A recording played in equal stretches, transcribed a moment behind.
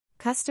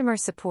Customer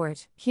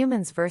support,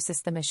 humans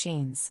versus the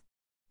machines.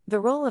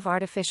 The role of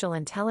artificial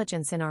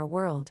intelligence in our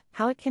world,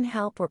 how it can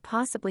help or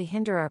possibly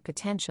hinder our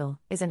potential,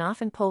 is an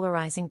often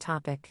polarizing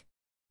topic.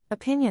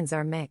 Opinions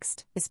are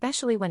mixed,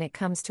 especially when it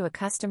comes to a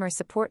customer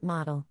support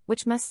model,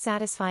 which must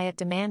satisfy a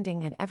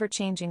demanding and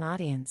ever-changing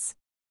audience.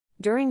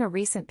 During a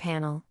recent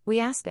panel, we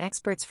asked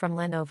experts from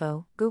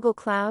Lenovo, Google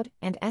Cloud,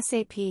 and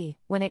SAP,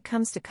 when it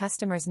comes to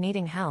customers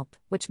needing help,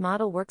 which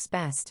model works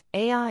best,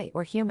 AI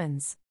or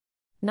humans?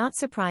 Not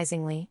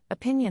surprisingly,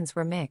 opinions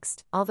were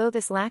mixed, although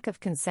this lack of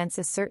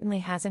consensus certainly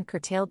hasn't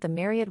curtailed the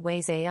myriad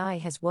ways AI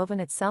has woven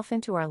itself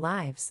into our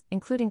lives,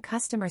 including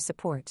customer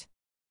support.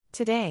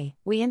 Today,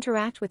 we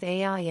interact with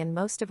AI in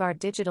most of our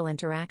digital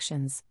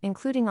interactions,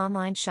 including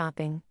online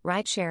shopping,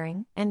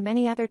 ride-sharing, and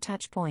many other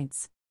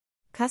touchpoints.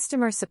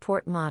 Customer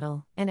support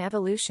model, an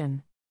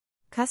evolution.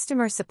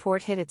 Customer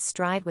support hit its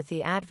stride with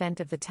the advent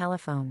of the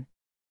telephone.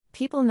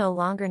 People no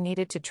longer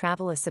needed to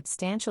travel a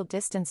substantial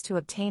distance to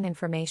obtain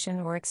information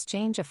or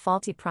exchange a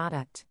faulty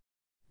product.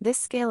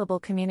 This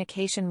scalable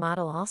communication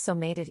model also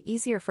made it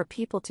easier for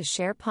people to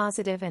share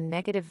positive and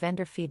negative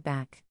vendor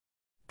feedback.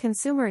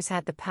 Consumers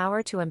had the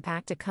power to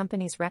impact a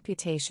company's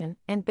reputation,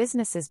 and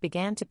businesses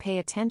began to pay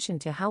attention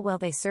to how well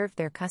they served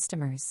their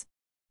customers.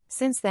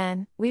 Since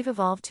then, we've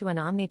evolved to an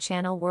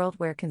omni-channel world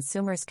where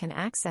consumers can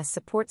access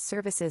support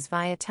services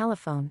via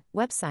telephone,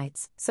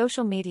 websites,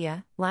 social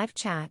media, live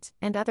chat,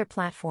 and other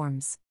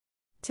platforms.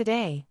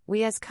 Today,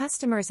 we as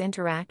customers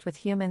interact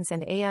with humans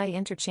and AI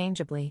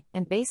interchangeably,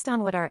 and based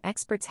on what our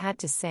experts had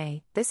to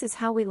say, this is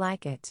how we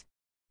like it.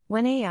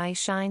 When AI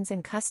shines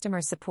in customer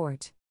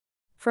support.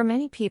 For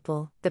many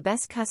people, the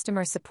best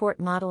customer support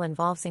model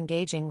involves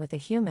engaging with a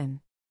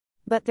human.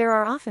 But there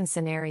are often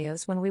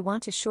scenarios when we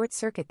want to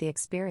short-circuit the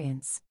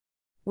experience.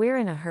 We're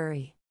in a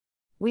hurry.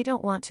 We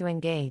don't want to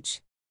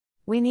engage.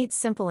 We need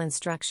simple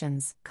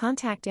instructions,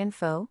 contact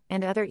info,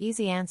 and other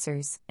easy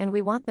answers, and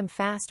we want them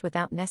fast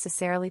without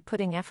necessarily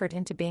putting effort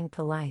into being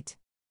polite.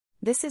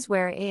 This is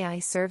where AI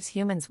serves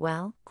humans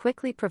well,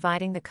 quickly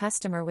providing the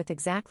customer with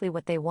exactly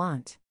what they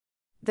want.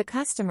 The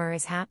customer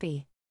is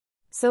happy.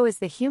 So is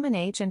the human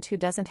agent who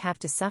doesn't have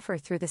to suffer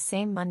through the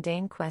same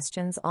mundane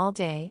questions all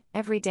day,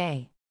 every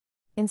day.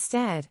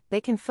 Instead, they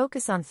can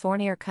focus on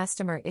thornier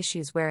customer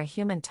issues where a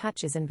human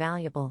touch is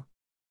invaluable.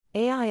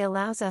 AI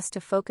allows us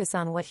to focus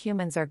on what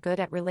humans are good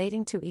at: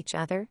 relating to each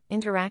other,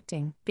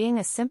 interacting, being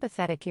a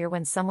sympathetic ear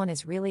when someone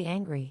is really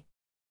angry.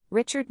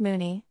 Richard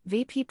Mooney,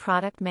 VP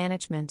Product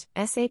Management,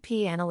 SAP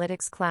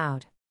Analytics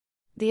Cloud.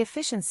 The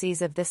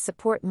efficiencies of this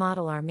support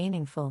model are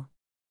meaningful.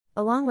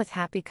 Along with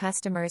happy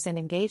customers and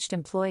engaged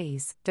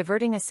employees,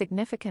 diverting a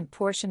significant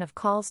portion of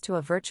calls to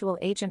a virtual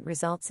agent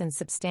results in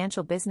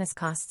substantial business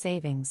cost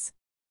savings.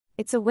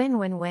 It's a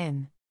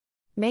win-win-win.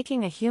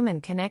 Making a human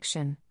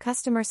connection,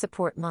 customer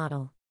support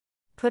model.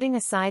 Putting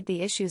aside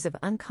the issues of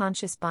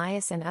unconscious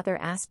bias and other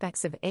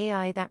aspects of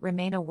AI that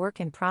remain a work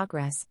in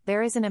progress,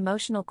 there is an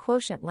emotional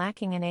quotient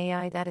lacking in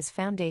AI that is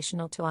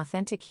foundational to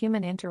authentic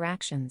human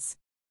interactions.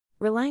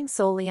 Relying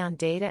solely on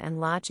data and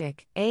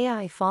logic,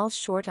 AI falls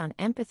short on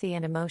empathy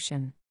and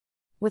emotion.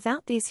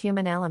 Without these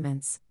human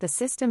elements, the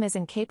system is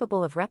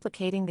incapable of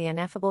replicating the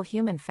ineffable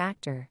human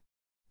factor.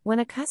 When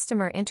a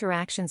customer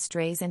interaction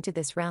strays into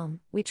this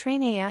realm, we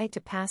train AI to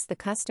pass the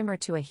customer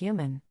to a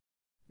human.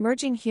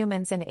 Merging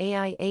humans and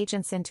AI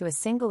agents into a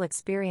single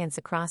experience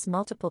across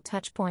multiple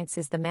touchpoints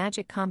is the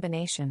magic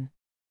combination.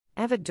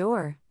 Eva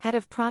Dorr, Head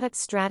of Product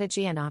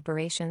Strategy and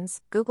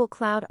Operations, Google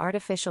Cloud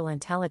Artificial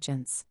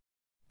Intelligence.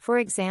 For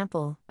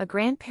example, a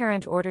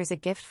grandparent orders a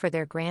gift for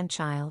their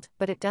grandchild,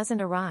 but it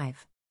doesn't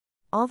arrive.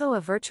 Although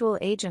a virtual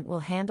agent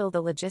will handle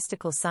the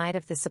logistical side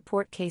of the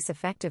support case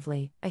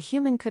effectively, a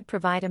human could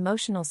provide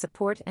emotional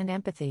support and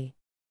empathy.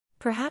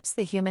 Perhaps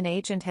the human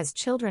agent has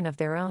children of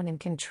their own and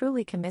can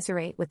truly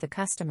commiserate with the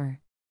customer.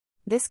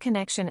 This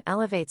connection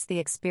elevates the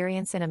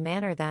experience in a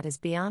manner that is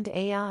beyond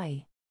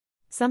AI.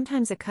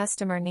 Sometimes a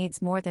customer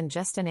needs more than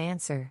just an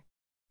answer.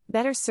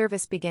 Better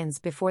service begins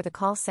before the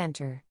call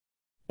center.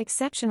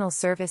 Exceptional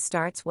service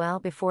starts well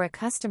before a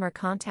customer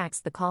contacts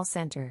the call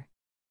center.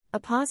 A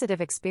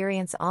positive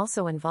experience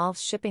also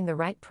involves shipping the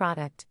right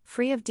product,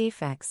 free of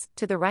defects,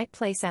 to the right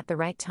place at the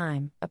right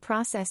time, a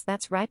process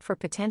that's ripe for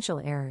potential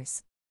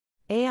errors.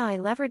 AI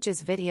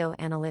leverages video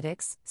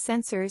analytics,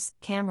 sensors,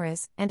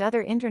 cameras, and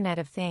other Internet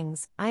of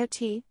Things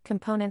 (IoT)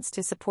 components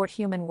to support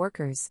human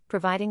workers,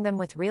 providing them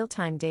with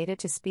real-time data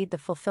to speed the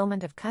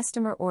fulfillment of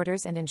customer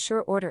orders and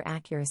ensure order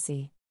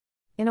accuracy.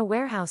 In a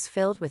warehouse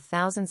filled with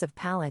thousands of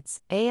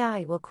pallets,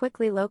 AI will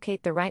quickly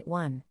locate the right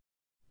one.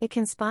 It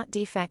can spot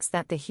defects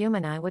that the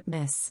human eye would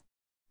miss.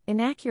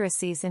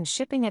 Inaccuracies in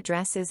shipping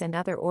addresses and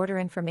other order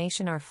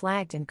information are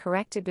flagged and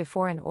corrected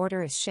before an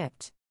order is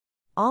shipped.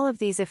 All of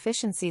these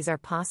efficiencies are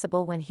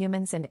possible when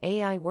humans and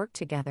AI work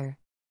together.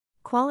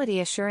 Quality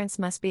assurance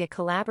must be a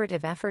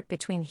collaborative effort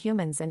between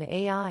humans and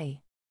AI.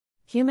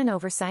 Human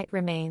oversight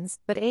remains,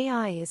 but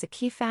AI is a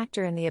key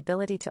factor in the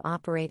ability to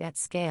operate at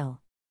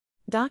scale.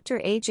 Dr.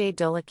 AJ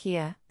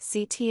Dolakia,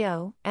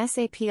 CTO,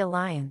 SAP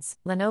Alliance,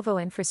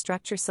 Lenovo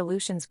Infrastructure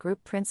Solutions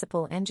Group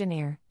Principal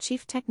Engineer,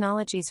 Chief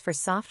Technologies for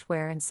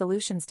Software and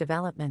Solutions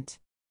Development.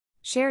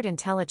 Shared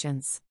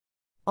intelligence.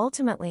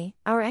 Ultimately,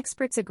 our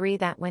experts agree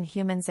that when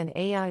humans and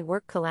AI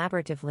work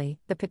collaboratively,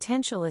 the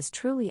potential is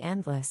truly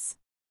endless.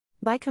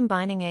 By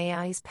combining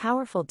AI's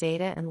powerful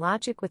data and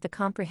logic with the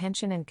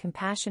comprehension and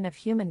compassion of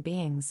human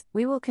beings,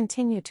 we will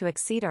continue to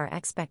exceed our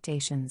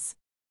expectations.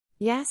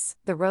 Yes,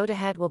 the road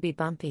ahead will be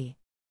bumpy.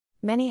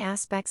 Many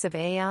aspects of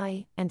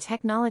AI, and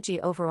technology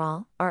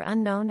overall, are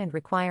unknown and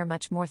require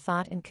much more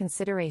thought and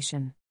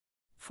consideration.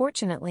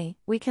 Fortunately,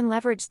 we can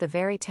leverage the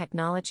very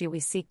technology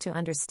we seek to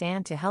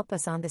understand to help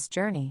us on this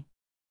journey.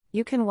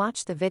 You can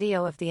watch the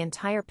video of the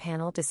entire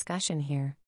panel discussion here.